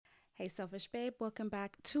Hey, Selfish Babe, welcome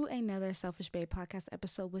back to another Selfish Babe podcast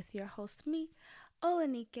episode with your host, me,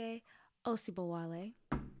 Olanike Osibowale.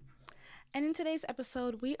 And in today's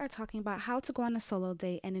episode, we are talking about how to go on a solo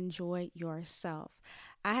date and enjoy yourself.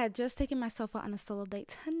 I had just taken myself out on a solo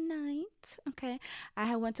date tonight, okay? I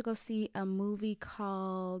had went to go see a movie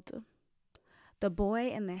called The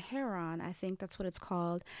Boy and the Heron, I think that's what it's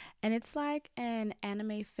called. And it's like an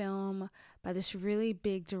anime film by this really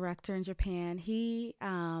big director in Japan. He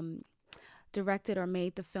directed or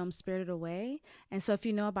made the film Spirited Away. And so if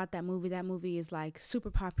you know about that movie is like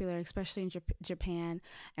super popular, especially in Japan.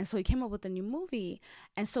 And so he came up with a new movie.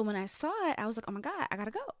 And so when I saw it, I was like, oh my God, I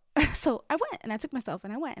gotta go. So I went and I took myself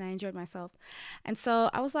and I went and I enjoyed myself. And so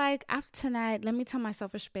I was like, after tonight, let me tell my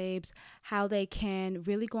selfish babes how they can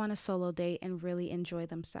really go on a solo date and really enjoy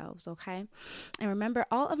themselves, okay? And remember,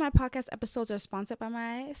 all of my podcast episodes are sponsored by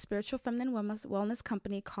my spiritual feminine wellness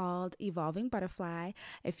company called Evolving Butterfly.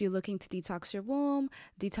 If you're looking to detox your womb,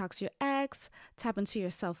 detox your ex, tap into your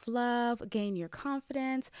self-love, gain your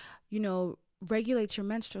confidence, regulate your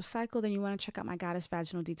menstrual cycle, then you want to check out my Goddess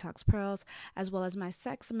Vaginal Detox Pearls, as well as my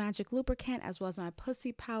Sex Magic Lubricant, as well as my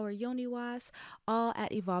Pussy Power Yoni Wash, all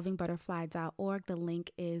at evolvingbutterfly.org. The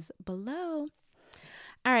link is below.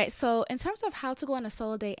 All right, so in terms of how to go on a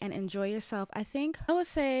solo date and enjoy yourself, I think I would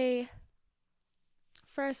say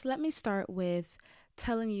first, let me start with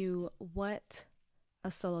telling you what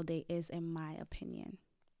a solo date is, in my opinion.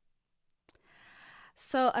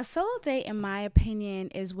 So, a solo date, in my opinion,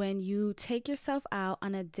 is when you take yourself out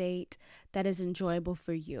on a date that is enjoyable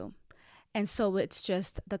for you. And so it's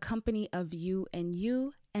just the company of you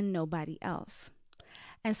and nobody else.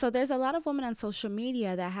 And so there's a lot of women on social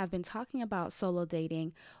media that have been talking about solo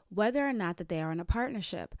dating, whether or not that they are in a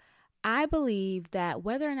partnership. I believe that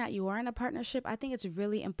whether or not you are in a partnership, I think it's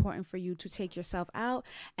really important for you to take yourself out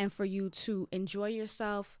and for you to enjoy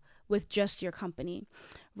yourself with just your company,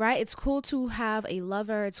 right? It's cool to have a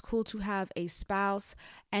lover. It's cool to have a spouse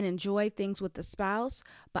and enjoy things with the spouse.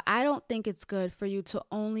 But I don't think it's good for you to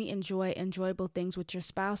only enjoy enjoyable things with your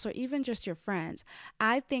spouse or even just your friends.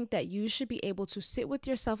 I think that you should be able to sit with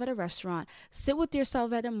yourself at a restaurant, sit with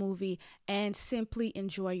yourself at a movie, and simply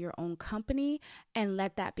enjoy your own company and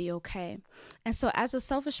let that be okay. And so as a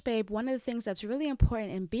selfish babe, one of the things that's really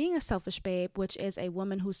important in being a selfish babe, which is a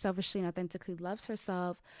woman who selfishly and authentically loves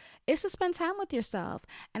herself, is to spend time with yourself.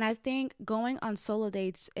 And I think going on solo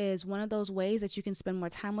dates is one of those ways that you can spend more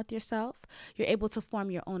time with yourself. You're able to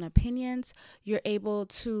form your own opinions. You're able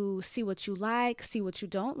to see what you like, see what you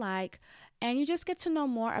don't like, and you just get to know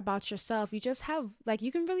more about yourself. You just have,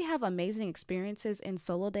 you can really have amazing experiences in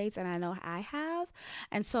solo dates, and I know I have.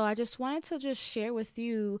 And so I just wanted to just share with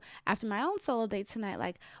you after my own solo date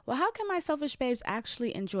tonight, how can my selfish babes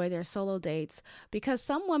actually enjoy their solo dates? Because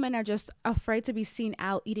some women are just afraid to be seen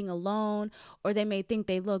out eating alone, or they may think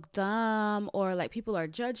they look dumb, or people are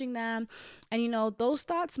judging them. And those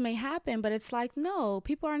thoughts may happen, but it's no,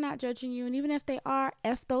 people are not judging you. And even if they are,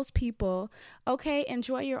 F those people. Okay,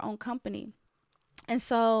 enjoy your own company. And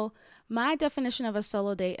so my definition of a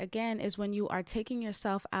solo date, again, is when you are taking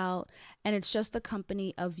yourself out and it's just the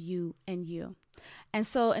company of you and you. And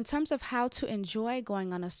so in terms of how to enjoy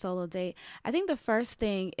going on a solo date, I think the first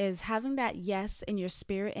thing is having that yes in your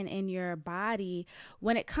spirit and in your body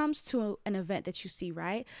when it comes to an event that you see,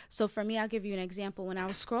 right? So for me, I'll give you an example. When I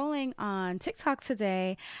was scrolling on TikTok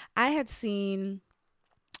today, I had seen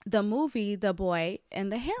the movie The Boy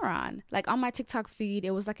and the Heron. On my TikTok feed, it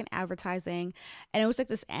was an advertising, and it was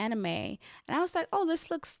this anime, and I was like, oh,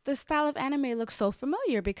 this style of anime looks so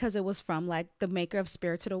familiar because it was from the maker of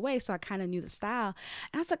Spirited Away, so I kind of knew the style.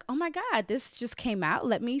 And I was like, oh my God, this just came out,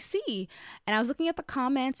 let me see. And I was looking at the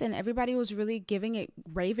comments, and everybody was really giving it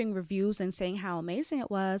raving reviews and saying how amazing it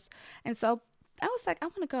was. And so I was like, I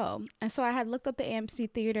want to go. And so I had looked up the AMC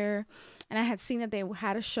theater, and I had seen that they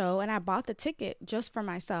had a show, and I bought the ticket just for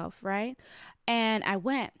myself, right? And I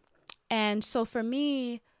went. And so for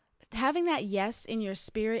me, having that yes in your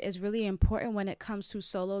spirit is really important when it comes to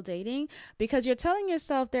solo dating, because you're telling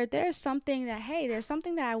yourself there's something that, hey, there's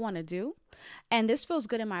something that I want to do, and this feels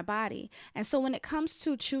good in my body. And so when it comes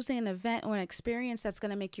to choosing an event or an experience that's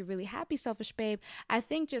going to make you really happy, selfish babe, I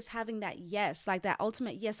think just having that yes, that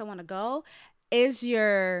ultimate yes, I want to go, is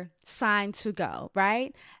your sign to go,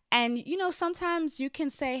 right? And, sometimes you can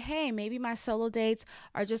say, hey, maybe my solo dates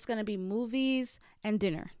are just going to be movies and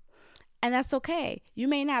dinner. And that's okay. You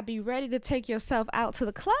may not be ready to take yourself out to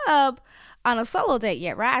the club on a solo date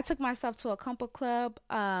yet, right? I took myself to a compo club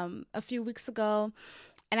a few weeks ago,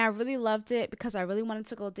 and I really loved it because I really wanted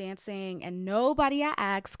to go dancing, and nobody I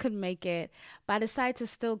asked could make it, but I decided to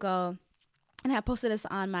still go. And I posted this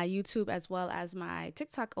on my YouTube as well as my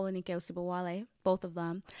TikTok, Olenike Osibowale, both of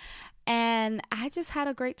them. And I just had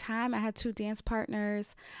a great time. I had 2 dance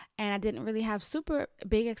partners, and I didn't really have super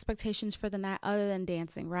big expectations for the night other than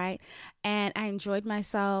dancing, right? And I enjoyed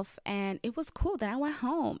myself, and it was cool. Then I went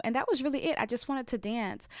home, and that was really it. I just wanted to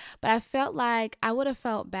dance. But I felt like I would have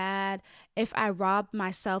felt bad if I robbed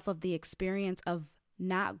myself of the experience of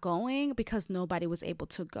not going because nobody was able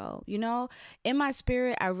to go. You know, in my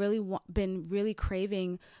spirit, I really been really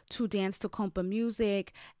craving to dance to compa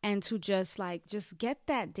music and to just get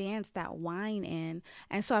that dance, that wine in.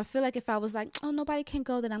 And so I feel like if I was like, oh, nobody can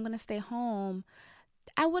go, then I'm gonna stay home,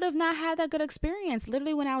 I would have not had that good experience.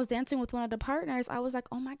 Literally, when I was dancing with one of the partners, I was like,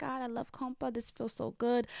 oh my God, I love compa. This feels so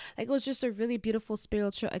good. Like, it was just a really beautiful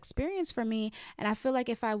spiritual experience for me. And I feel like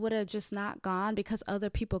if I would have just not gone because other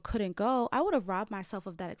people couldn't go, I would have robbed myself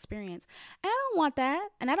of that experience. And I don't want that.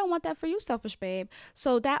 And I don't want that for you, selfish babe.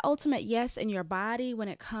 So that ultimate yes in your body when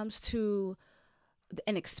it comes to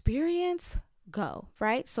an experience, go,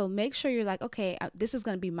 right? So make sure you're like, okay, this is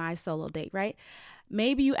going to be my solo date, right?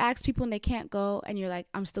 Maybe you ask people and they can't go and you're like,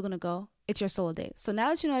 I'm still going to go. It's your solo date. So now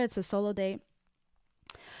that you know that it's a solo date,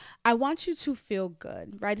 I want you to feel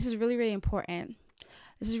good, right? This is really, really important.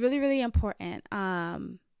 This is really, really important.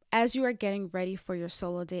 As you are getting ready for your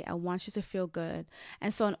solo date, I want you to feel good.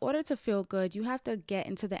 And so in order to feel good, you have to get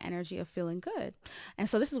into the energy of feeling good. And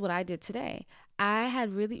so this is what I did today. I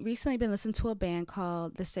had really recently been listening to a band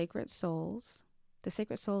called The Sacred Souls. The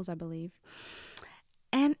Sacred Souls, I believe.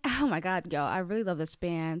 And oh my God, yo, I really love this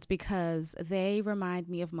band because they remind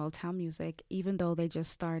me of Motown music, even though they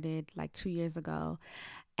just started like 2 years ago.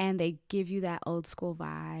 And they give you that old school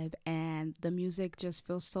vibe. And the music just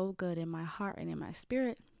feels so good in my heart and in my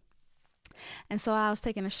spirit. And so I was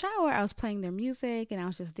taking a shower, I was playing their music, and I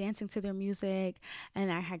was just dancing to their music, and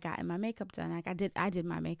I had gotten my makeup done. Like I did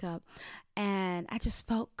my makeup, and I just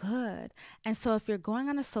felt good. And so if you're going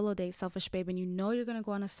on a solo date, selfish babe, and you know you're going to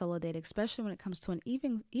go on a solo date, especially when it comes to an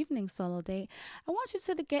evening solo date, I want you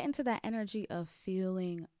to get into that energy of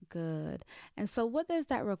feeling good. And so what does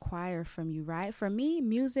that require from you, right? For me,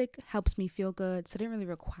 music helps me feel good, so it didn't really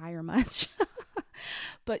require much.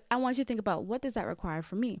 But I want you to think about, what does that require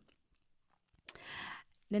from me?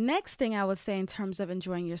 The next thing I would say in terms of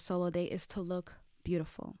enjoying your solo date is to look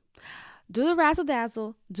beautiful. Do the razzle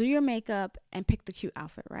dazzle, do your makeup, and pick the cute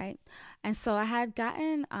outfit, right? And so I had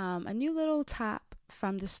gotten a new little top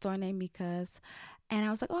from the store named Mika's, and I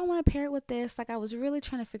was like, oh, I want to pair it with this. Like, I was really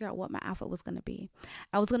trying to figure out what my outfit was going to be.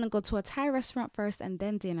 I was going to go to a Thai restaurant first and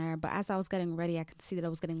then dinner, but as I was getting ready, I could see that I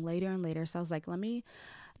was getting later and later. So I was like, let me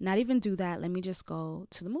not even do that. Let me just go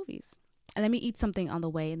to the movies. And let me eat something on the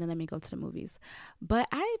way, and then let me go to the movies. But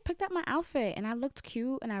I picked out my outfit, and I looked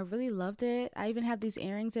cute, and I really loved it. I even have these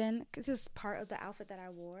earrings in. This is part of the outfit that I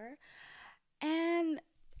wore. And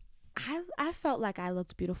I felt like I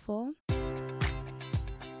looked beautiful.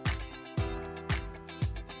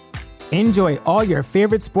 Enjoy all your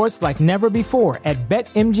favorite sports like never before at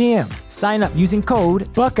BetMGM. Sign up using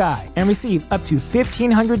code Buckeye and receive up to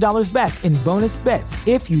 $1,500 back in bonus bets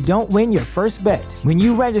if you don't win your first bet. When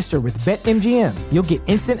you register with BetMGM, you'll get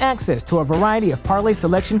instant access to a variety of parlay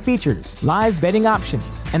selection features, live betting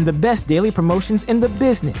options, and the best daily promotions in the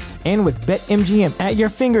business. And with BetMGM at your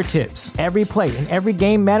fingertips, every play and every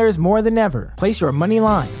game matters more than ever. Place your money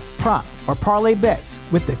line, prop, or parlay bets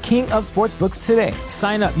with the king of sportsbooks today.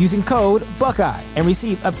 Sign up using code Buckeye and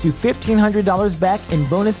receive up to $1,500 back in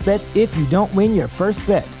bonus bets if you don't win your first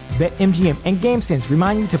bet. BetMGM and GameSense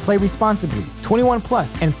remind you to play responsibly. 21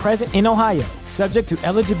 plus and present in Ohio, subject to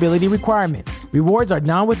eligibility requirements. Rewards are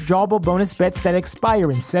non-withdrawable bonus bets that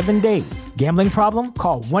expire in 7 days. Gambling problem?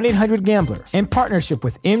 Call 1-800-GAMBLER. In partnership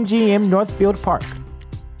with MGM Northfield Park.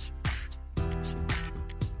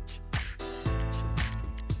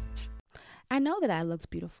 I know that I looked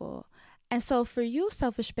beautiful. And so for you,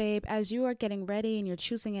 selfish babe, as you are getting ready and you're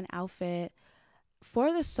choosing an outfit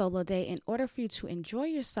for the solo date, in order for you to enjoy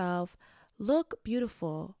yourself, look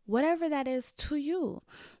beautiful, whatever that is to you,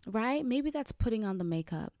 right? Maybe that's putting on the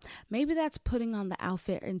makeup. Maybe that's putting on the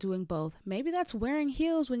outfit and doing both. Maybe that's wearing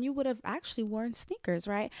heels when you would have actually worn sneakers,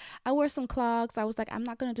 right? I wore some clogs. I was like, I'm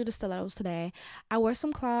not going to do the stilettos today. I wore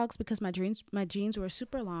some clogs because my jeans were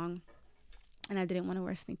super long. And I didn't want to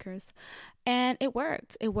wear sneakers. And it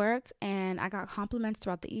worked. And I got compliments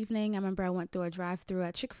throughout the evening. I remember I went through a drive-thru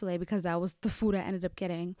at Chick-fil-A because that was the food I ended up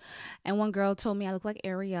getting. And one girl told me I look like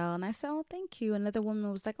Ariel. And I said, oh, thank you. Another woman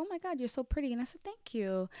was like, oh my God, you're so pretty. And I said, thank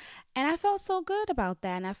you. And I felt so good about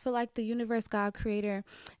that. And I feel like the universe, God, creator,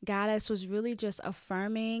 goddess was really just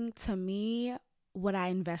affirming to me what I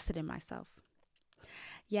invested in myself.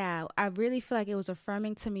 Yeah, I really feel like it was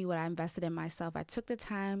affirming to me what I invested in myself. I took the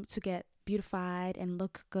time to get beautified and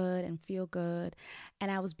look good and feel good. And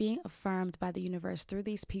I was being affirmed by the universe through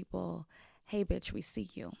these people. Hey, bitch, we see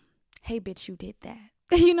you. Hey, bitch, you did that.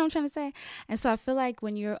 You know what I'm trying to say? And so I feel like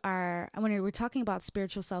when we're talking about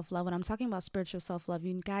spiritual self-love, when I'm talking about spiritual self-love,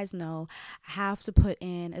 you guys know I have to put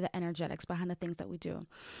in the energetics behind the things that we do.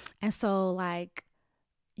 And so like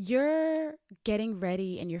you're getting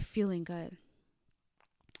ready and you're feeling good.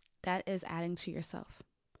 That is adding to yourself.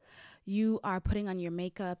 You are putting on your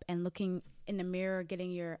makeup and looking in the mirror,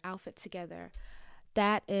 getting your outfit together.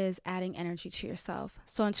 That is adding energy to yourself.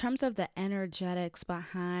 So in terms of the energetics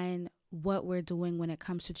behind what we're doing when it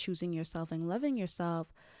comes to choosing yourself and loving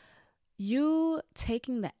yourself, you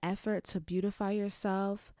taking the effort to beautify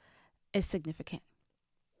yourself is significant.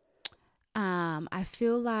 I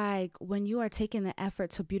feel like when you are taking the effort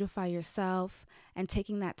to beautify yourself and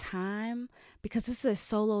taking that time, because this is a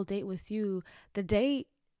solo date with you, the date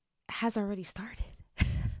has already started.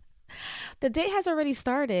 The date has already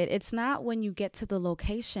started. It's not when you get to the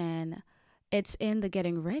location, it's in the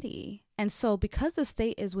getting ready. And so because the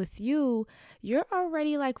state is with you, you're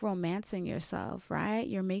already like romancing yourself, right?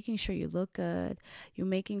 You're making sure you look good. You're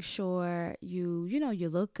making sure you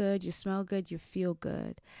look good, you smell good, you feel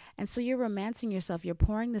good. And so you're romancing yourself. You're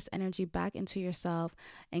pouring this energy back into yourself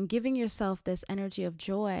and giving yourself this energy of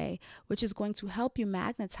joy, which is going to help you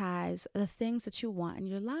magnetize the things that you want in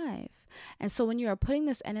your life. And so when you are putting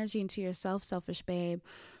this energy into yourself, selfish babe,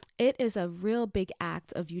 it is a real big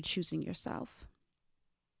act of you choosing yourself.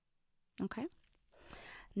 Okay.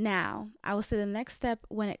 Now, I will say the next step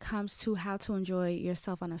when it comes to how to enjoy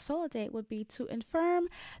yourself on a solo date would be to affirm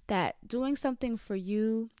that doing something for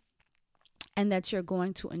you and that you're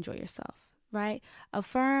going to enjoy yourself, right?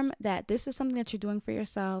 Affirm that this is something that you're doing for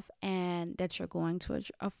yourself and that you're going to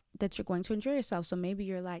enjoy yourself. So maybe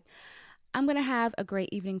you're like, I'm going to have a great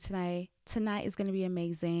evening tonight. Tonight is going to be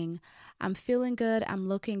amazing. I'm feeling good. I'm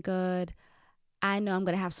looking good. I know I'm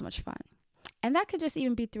going to have so much fun. And that could just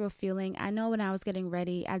even be through a feeling. I know when I was getting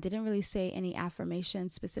ready, I didn't really say any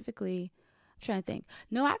affirmations specifically. I'm trying to think.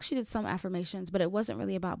 No, I actually did some affirmations, but it wasn't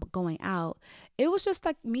really about going out. It was just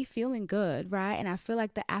like me feeling good, right? And I feel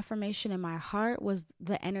like the affirmation in my heart was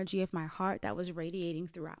the energy of my heart that was radiating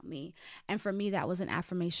throughout me. And for me, that was an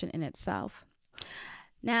affirmation in itself.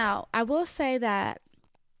 Now, I will say that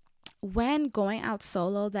when going out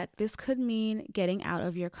solo, that this could mean getting out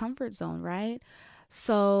of your comfort zone, right?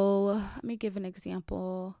 So let me give an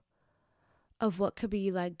example of what could be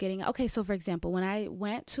like getting. Okay, so for example, when I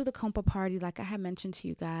went to the compa party, like I had mentioned to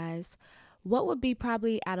you guys, what would be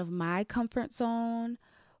probably out of my comfort zone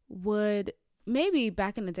would maybe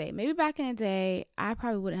back in the day, I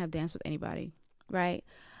probably wouldn't have danced with anybody, right?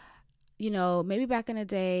 Maybe back in the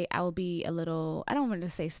day, I would be a little, I don't want to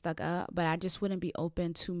say stuck up, but I just wouldn't be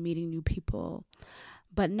open to meeting new people.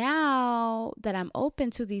 But now that I'm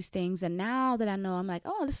open to these things and now that I know I'm like,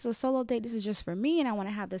 oh, this is a solo date, this is just for me and I want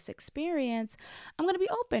to have this experience, I'm going to be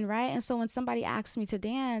open, right? And so when somebody asked me to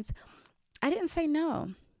dance, I didn't say no.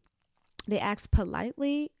 They asked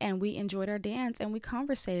politely and we enjoyed our dance and we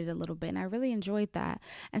conversated a little bit and I really enjoyed that.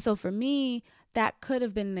 And so for me, that could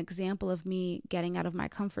have been an example of me getting out of my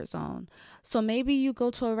comfort zone. So maybe you go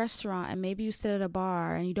to a restaurant and maybe you sit at a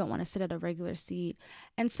bar and you don't want to sit at a regular seat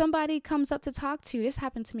and somebody comes up to talk to you. This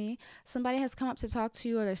happened to me. Somebody has come up to talk to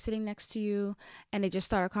you or they're sitting next to you and they just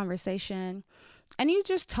start a conversation and you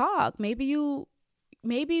just talk.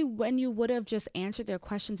 Maybe when you would have just answered their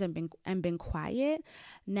questions and been quiet,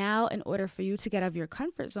 now in order for you to get out of your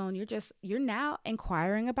comfort zone, you're now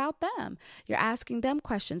inquiring about them. You're asking them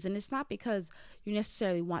questions, and it's not because you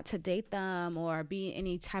necessarily want to date them or be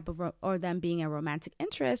any type of or them being a romantic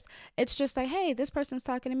interest. It's just like, hey, this person's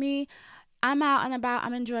talking to me. I'm out and about.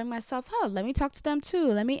 I'm enjoying myself. Oh, let me talk to them too.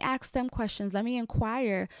 Let me ask them questions. Let me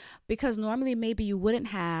inquire, because normally maybe you wouldn't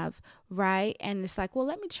have, right? And it's like, well,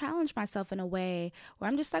 let me challenge myself in a way where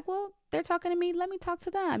I'm just like, well, they're talking to me. Let me talk to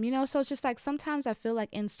them, So it's just like sometimes I feel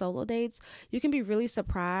like in solo dates, you can be really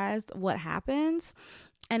surprised what happens.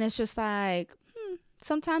 And it's just like,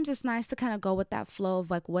 sometimes it's nice to kind of go with that flow of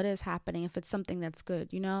like what is happening if it's something that's good,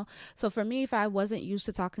 So for me, if I wasn't used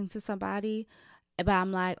to talking to somebody, but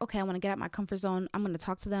I'm like, okay, I want to get out my comfort zone. I'm going to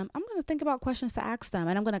talk to them. I'm going to think about questions to ask them.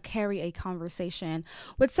 And I'm going to carry a conversation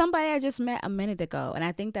with somebody I just met a minute ago. And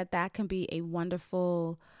I think that can be a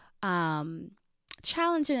wonderful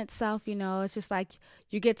challenge in itself. It's just like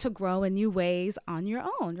you get to grow in new ways on your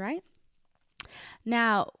own, right?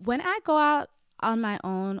 Now, when I go out on my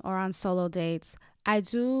own or on solo dates, I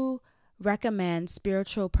do recommend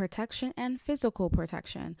spiritual protection and physical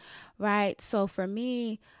protection, right? So for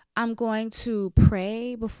me, I'm going to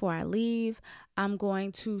pray before I leave. I'm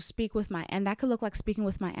going to speak with and that could look like speaking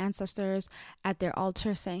with my ancestors at their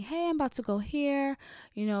altar, saying, hey, I'm about to go here,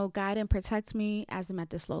 guide and protect me as I'm at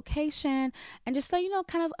this location, and just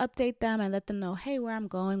kind of update them and let them know, hey, where I'm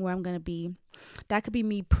going, where I'm going to be. That could be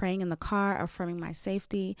me praying in the car, affirming my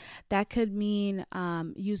safety. That could mean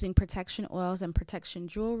using protection oils and protection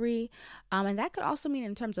jewelry. And that could also mean,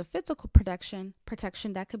 in terms of physical protection,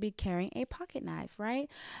 that could be carrying a pocket knife, right?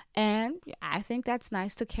 And I think that's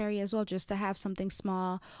nice to carry as well, just to have something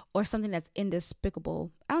small or something that's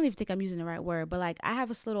indespicable. I don't even think I'm using the right word, but like I have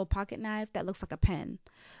this little pocket knife that looks like a pen.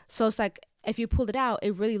 So it's like, if you pulled it out,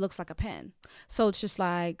 it really looks like a pen. So it's just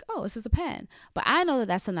like, oh, this is a pen. But I know that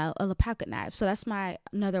that's a pocket knife. So that's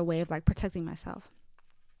another way of like protecting myself.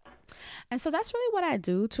 And so that's really what I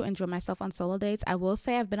do to enjoy myself on solo dates. I will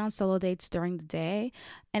say I've been on solo dates during the day.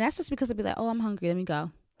 And that's just because I'd be like, oh, I'm hungry. Let me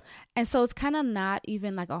go. And so it's kind of not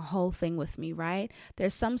even like a whole thing with me, right?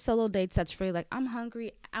 There's some solo dates that's really like, I'm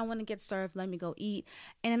hungry, I want to get served, let me go eat.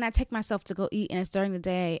 And then I take myself to go eat, and it's during the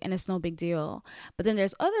day and it's no big deal. But then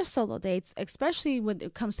there's other solo dates, especially when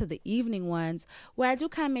it comes to the evening ones, where I do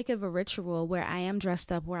kind of make it a ritual, where I am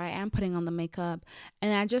dressed up, where I am putting on the makeup,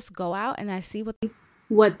 and I just go out and I see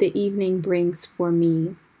what the evening brings for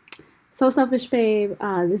me. So Selfish Babe,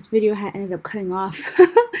 this video had ended up cutting off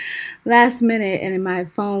last minute, and my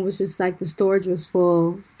phone was just like, the storage was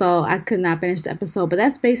full, so I could not finish the episode. But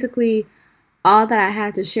that's basically all that I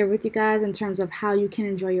had to share with you guys in terms of how you can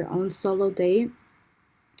enjoy your own solo date.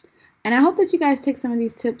 And I hope that you guys take some of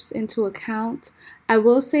these tips into account. I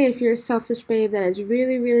will say, if you're a selfish babe that is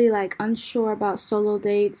really, really like unsure about solo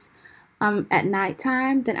dates at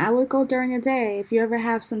nighttime, then I would go during the day. If you ever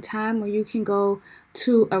have some time where you can go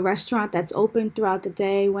to a restaurant that's open throughout the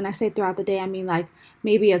day. When I say throughout the day, I mean like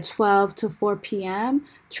maybe a 12 to 4 p.m.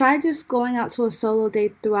 Try just going out to a solo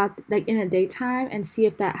date throughout, like in the daytime, and see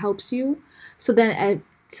if that helps you. So then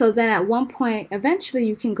at one point, eventually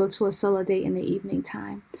you can go to a solo date in the evening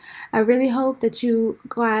time. I really hope that you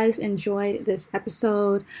guys enjoyed this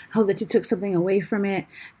episode. I hope that you took something away from it.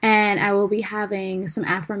 And I will be having some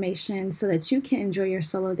affirmations so that you can enjoy your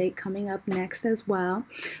solo date coming up next as well.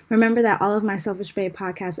 Remember that all of my Selfish Babe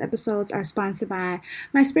podcast episodes are sponsored by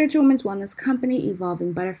my spiritual women's wellness company,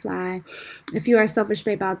 Evolving Butterfly. If you are a selfish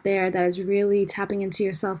babe out there that is really tapping into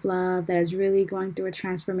your self-love, that is really going through a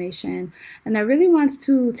transformation, and that really wants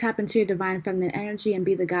to tap into your divine feminine energy and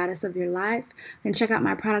be the goddess of your life, then check out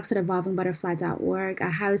my products at evolvingbutterfly.org.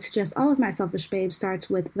 I highly suggest all of my Selfish Babes starts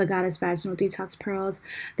with the Goddess Vaginal Detox Pearls.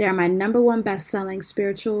 They are my #1 best-selling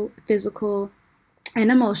spiritual, physical,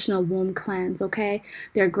 and emotional womb cleanse, okay?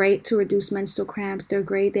 They're great to reduce menstrual cramps. They're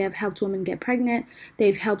great. They have helped women get pregnant.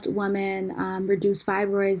 They've helped women reduce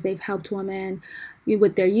fibroids. They've helped women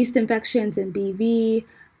with their yeast infections and BV.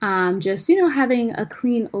 Just, having a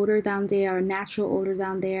clean odor down there, or natural odor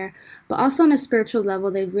down there. But also on a spiritual level,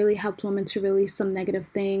 they've really helped women to release some negative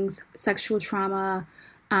things, sexual trauma,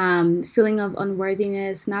 feeling of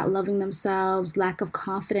unworthiness, not loving themselves, lack of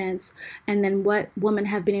confidence. And then what women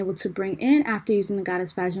have been able to bring in after using the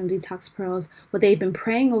Goddess Vaginal Detox Pearls, what they've been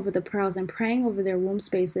praying over the pearls and praying over their womb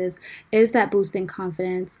spaces, is that boosting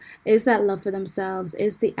confidence, is that love for themselves,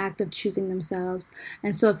 is the act of choosing themselves.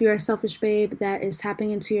 And so if you're a selfish babe that is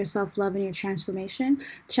tapping into your self-love and your transformation,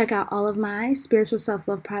 check out all of my spiritual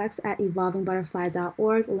self-love products at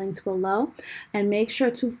evolvingbutterfly.org, linked below. And make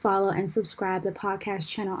sure to follow and subscribe the podcast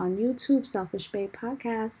channel on YouTube, Selfish Babe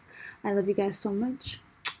Podcast. I love you guys so much.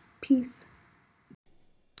 Peace.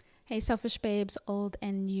 Hey, Selfish Babes, old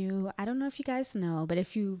and new. I don't know if you guys know, but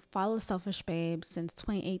if you follow Selfish Babes since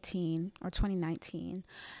 2018 or 2019,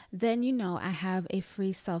 then you know I have a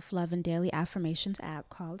free self-love and daily affirmations app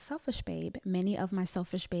called Selfish Babe. Many of my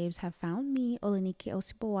Selfish Babes have found me, Olenike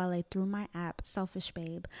Osibowale, through my app, Selfish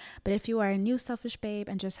Babe. But if you are a new Selfish Babe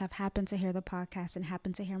and just have happened to hear the podcast and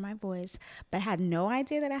happened to hear my voice, but had no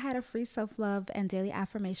idea that I had a free self-love and daily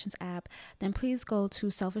affirmations app, then please go to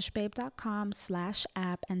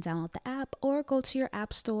selfishbabe.com/app and download the app, or go to your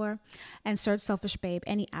app store and search Selfish Babe,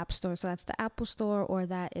 any app store. So that's the Apple Store, or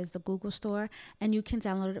that is the Google Store, and you can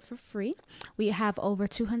download it for free. We have over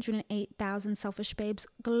 208,000 Selfish Babes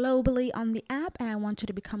globally on the app, and I want you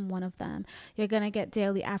to become one of them. You're going to get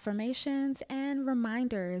daily affirmations and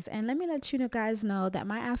reminders. And let me let you guys know that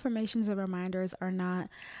my affirmations and reminders are not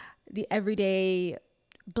the everyday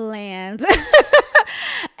bland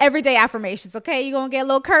everyday affirmations, okay? You're gonna get a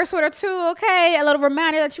little curse word or two, okay? A little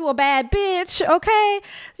reminder that you a bad bitch, okay?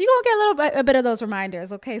 So you're gonna get a bit of those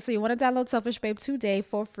reminders, okay? So you want to download Selfish Babe today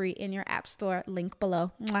for free in your app store, link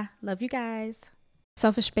below. Mwah. Love you guys.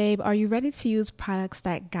 Selfish babe, are you ready to use products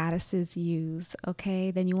that goddesses use? Okay,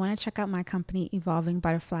 then you want to check out my company, Evolving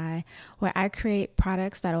Butterfly, where I create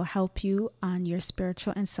products that will help you on your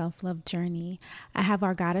spiritual and self-love journey. I have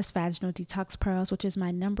our Goddess Vaginal Detox Pearls, which is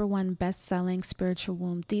my #1 best-selling spiritual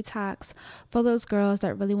womb detox for those girls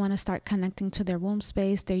that really want to start connecting to their womb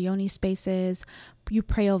space, their yoni spaces. You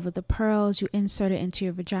pray over the pearls, you insert it into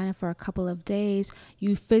your vagina for a couple of days,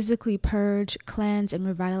 you physically purge, cleanse, and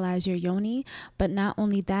revitalize your yoni. But not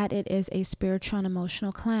only that, it is a spiritual and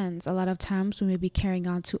emotional cleanse. A lot of times we may be carrying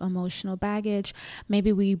on to emotional baggage.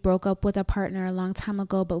 Maybe we broke up with a partner a long time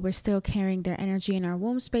ago, but we're still carrying their energy in our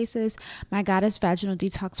womb spaces. My Goddess Vaginal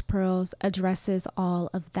Detox Pearls addresses all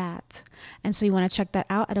of that. And so you want to check that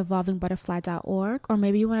out at evolvingbutterfly.org, or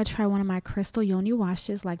maybe you want to try one of my crystal yoni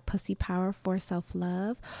washes like Pussy Power for self-love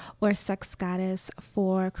or Sex Goddess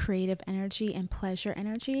for creative energy and pleasure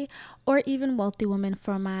energy, or even Wealthy Woman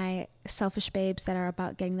for my selfish babes that are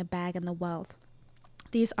about getting the bag and the wealth.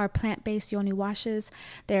 These are plant-based yoni washes.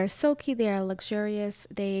 They are silky, they are luxurious,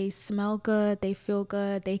 they smell good, they feel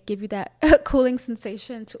good, they give you that cooling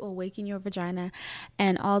sensation to awaken your vagina.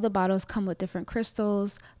 And all the bottles come with different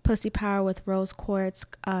crystals: Pussy Power with rose quartz,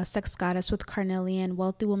 Sex Goddess with carnelian,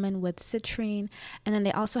 Wealthy Woman with citrine. And then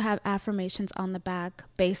they also have affirmations on the back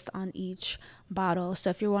based on each bottle. So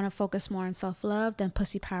if you want to focus more on self-love, then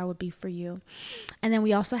Pussy Power would be for you. And then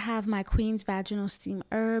we also have my Queen's Vaginal Steam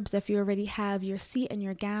Herbs. If you already have your seat and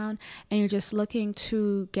your gown and you're just looking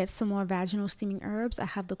to get some more vaginal steaming herbs, I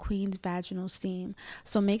have the Queen's Vaginal Steam.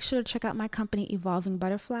 So make sure to check out my company, Evolving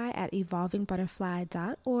Butterfly, at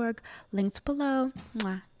evolvingbutterfly.org. Linked below.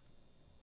 Mwah.